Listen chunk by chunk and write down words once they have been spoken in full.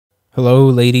Hello,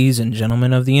 ladies and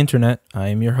gentlemen of the internet. I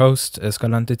am your host,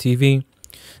 Escalante TV.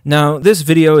 Now, this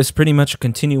video is pretty much a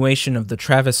continuation of the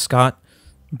Travis Scott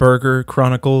Burger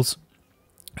Chronicles.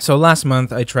 So last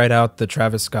month, I tried out the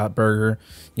Travis Scott burger.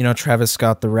 You know, Travis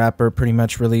Scott, the rapper, pretty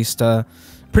much released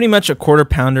pretty much a quarter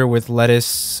pounder with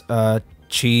lettuce,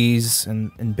 cheese,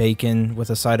 and bacon with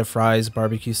a side of fries,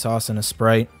 barbecue sauce, and a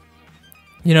Sprite.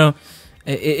 You know,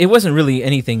 it wasn't really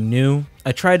anything new.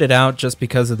 I tried it out just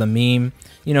because of the meme.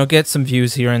 You know, get some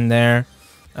views here and there.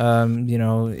 You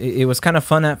know, it was kind of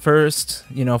fun at first,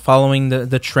 you know, following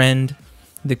the trend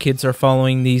the kids are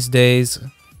following these days.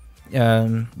 You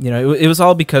know, it was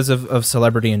all because of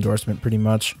celebrity endorsement, pretty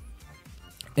much.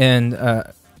 And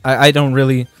I don't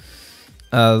really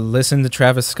listen to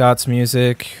Travis Scott's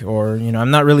music, or, you know,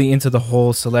 I'm not really into the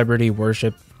whole celebrity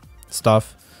worship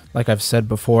stuff, like I've said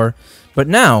before. But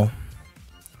now,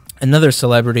 another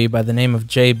celebrity by the name of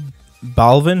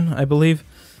Balvin, I believe,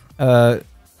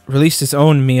 released his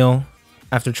own meal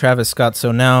after Travis Scott.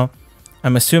 So now,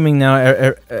 I'm assuming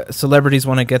now celebrities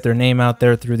want to get their name out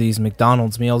there through these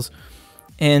McDonald's meals.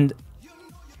 And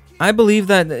I believe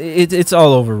that it's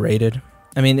all overrated.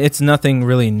 I mean, it's nothing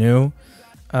really new.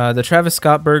 The Travis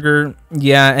Scott burger,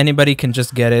 yeah, anybody can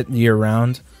just get it year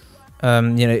round. You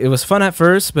know, it was fun at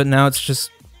first, but now it's just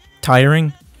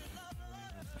tiring.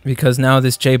 Because now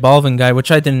this Balvin guy, which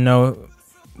I didn't know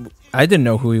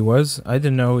who he was. I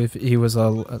didn't know if he was a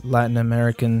Latin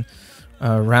American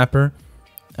rapper.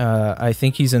 I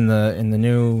think he's in the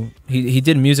new. He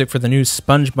did music for the new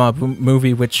SpongeBob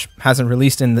movie, which hasn't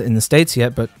released in the States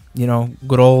yet. But you know,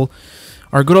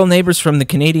 our good old neighbors from the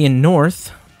Canadian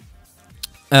North.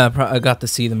 I got to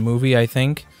see the movie, I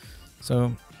think.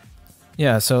 So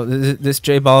yeah, so this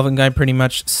Balvin guy pretty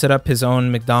much set up his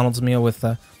own McDonald's meal with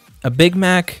a Big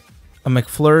Mac, a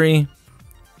McFlurry,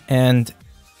 and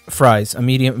fries, a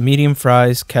medium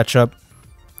fries, ketchup,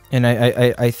 and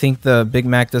I think the Big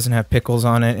Mac doesn't have pickles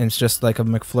on it, and it's just like a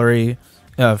McFlurry,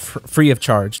 free of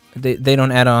charge. They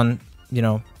don't add on, you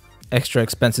know, extra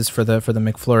expenses for the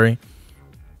McFlurry,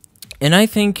 and I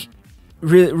think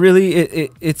really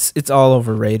it's all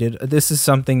overrated. This is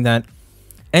something that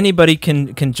anybody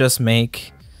can just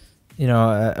make. You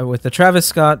know, with the Travis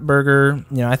Scott burger,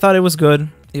 you know, I thought it was good.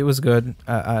 It was good.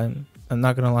 I'm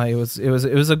not gonna lie. It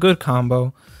was a good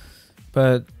combo.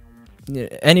 But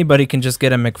anybody can just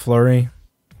get a McFlurry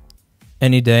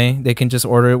any day. They can just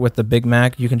order it with the Big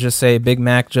Mac. You can just say Big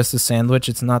Mac, just a sandwich.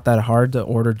 It's not that hard to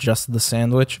order just the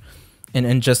sandwich,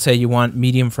 and just say you want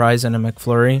medium fries and a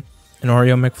McFlurry, an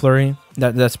Oreo McFlurry.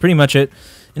 That's pretty much it.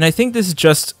 And I think this is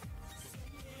just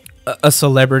a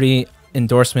celebrity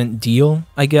endorsement deal,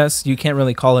 I guess. You can't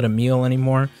really call it a meal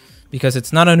anymore because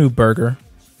it's not a new burger.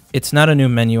 It's not a new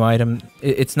menu item.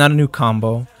 It's not a new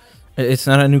combo. It's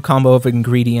not a new combo of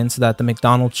ingredients that the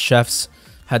McDonald's chefs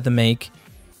had to make.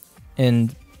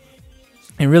 And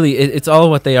really, it's all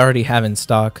what they already have in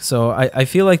stock. So I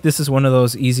feel like this is one of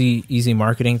those easy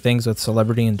marketing things with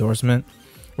celebrity endorsement,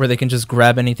 where they can just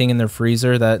grab anything in their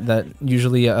freezer that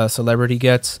usually a celebrity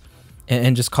gets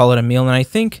and just call it a meal. And I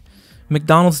think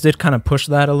McDonald's did kind of push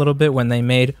that a little bit when they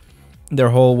made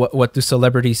their whole what do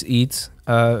celebrities eat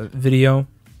video.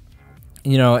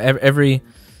 You know, every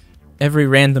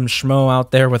random schmo out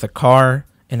there with a car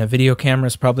and a video camera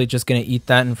is probably just gonna eat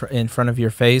that in front of your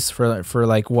face for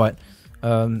like what,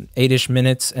 8-ish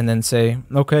minutes, and then say,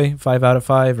 okay, 5 out of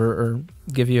 5, or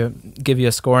give you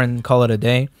a score and call it a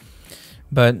day.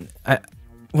 But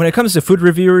when it comes to food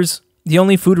reviewers, the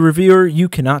only food reviewer you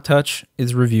cannot touch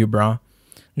is Review Brah.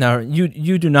 Now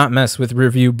you do not mess with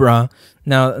Review Brah.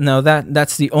 Now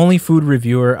that's the only food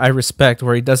reviewer I respect,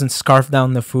 where he doesn't scarf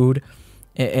down the food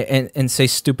and say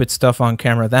stupid stuff on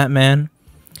camera. That man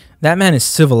is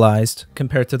civilized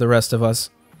compared to the rest of us.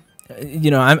 You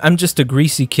know, I'm just a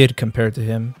greasy kid compared to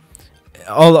him.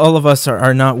 All of us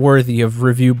are not worthy of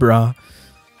Review Brah.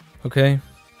 Okay.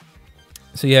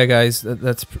 So yeah, guys,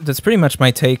 that's pretty much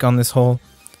my take on this whole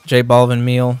Balvin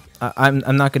meal.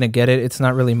 I'm not gonna get it. It's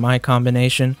not really my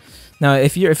combination. Now,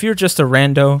 if you're just a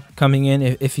rando coming in,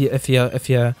 if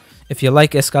you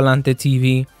like Escalante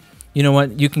TV, you know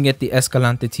what? You can get the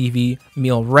Escalante TV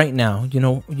meal right now. You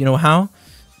know how?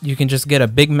 You can just get a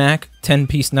Big Mac,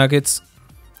 10-piece nuggets,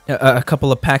 a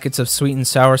couple of packets of sweet and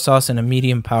sour sauce, and a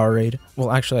medium Powerade. Well,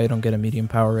 actually, I don't get a medium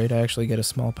Powerade. I actually get a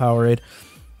small Powerade.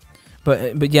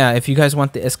 But yeah, if you guys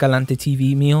want the Escalante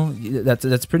TV meal,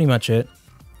 that's pretty much it.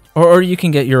 Or you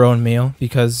can get your own meal,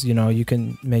 because you know you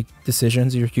can make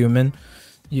decisions. You're human.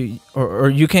 Or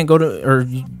you can't go to, or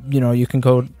you know, you can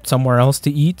go somewhere else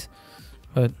to eat.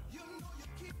 But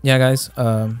yeah, guys,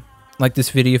 Like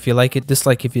this video if you like it,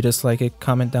 dislike if you dislike it,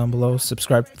 comment down below,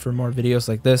 subscribe for more videos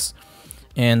like this,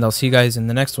 and I'll see you guys in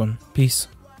the next one. Peace.